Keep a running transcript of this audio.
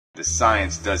The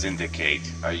science does indicate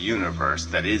a universe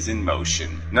that is in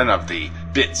motion. None of the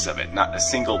bits of it, not a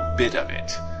single bit of it,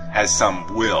 has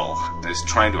some will that is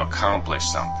trying to accomplish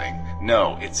something.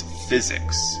 No, it's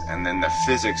physics. And then the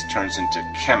physics turns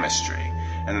into chemistry.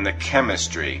 And then the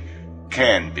chemistry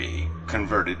can be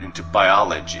converted into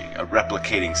biology, a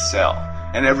replicating cell.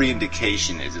 And every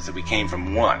indication is that we came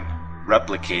from one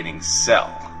replicating cell,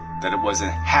 that it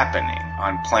wasn't happening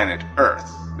on planet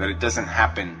Earth, that it doesn't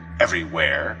happen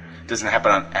everywhere. It doesn't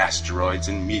happen on asteroids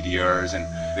and meteors and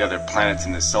the other planets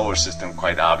in the solar system,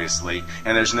 quite obviously.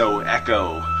 And there's no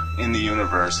echo in the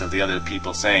universe of the other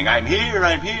people saying, I'm here,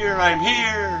 I'm here, I'm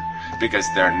here, because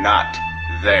they're not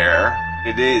there.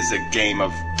 It is a game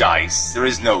of dice. There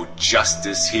is no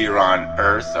justice here on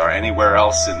Earth or anywhere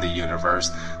else in the universe.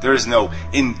 There is no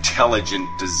intelligent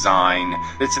design.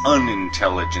 It's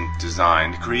unintelligent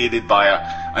design created by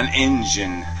an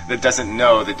engine that doesn't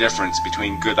know the difference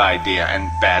between good idea and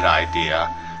bad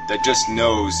idea, that just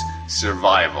knows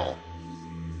survival.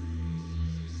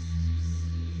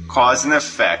 Cause and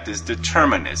effect is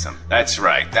determinism. That's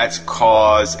right, that's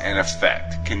cause and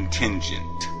effect, contingent.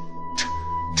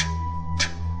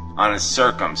 On a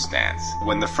circumstance.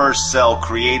 When the first cell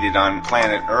created on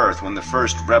planet Earth, when the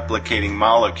first replicating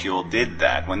molecule did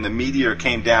that, when the meteor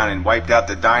came down and wiped out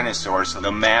the dinosaurs so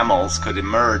the mammals could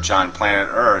emerge on planet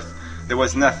Earth, there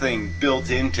was nothing built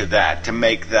into that to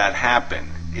make that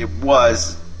happen. It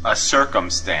was a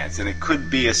circumstance, and it could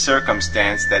be a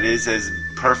circumstance that is as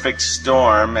perfect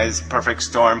storm as perfect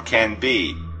storm can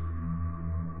be.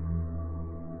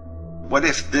 What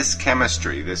if this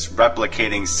chemistry, this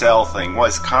replicating cell thing,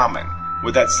 was common?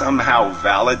 Would that somehow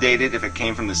validate it if it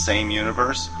came from the same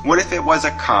universe? What if it was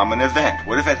a common event?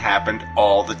 What if it happened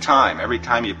all the time? Every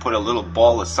time you put a little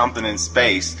ball of something in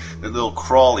space, the little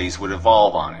crawlies would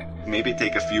evolve on it. Maybe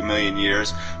take a few million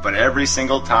years, but every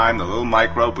single time the little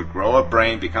microbe would grow a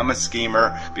brain, become a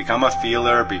schemer, become a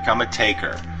feeler, become a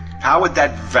taker. How would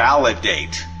that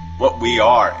validate what we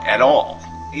are at all?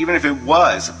 Even if it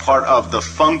was part of the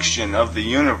function of the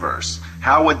universe,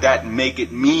 how would that make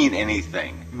it mean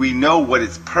anything? We know what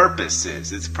its purpose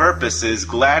is. Its purpose is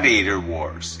gladiator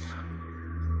wars.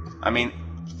 I mean,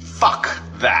 fuck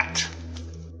that.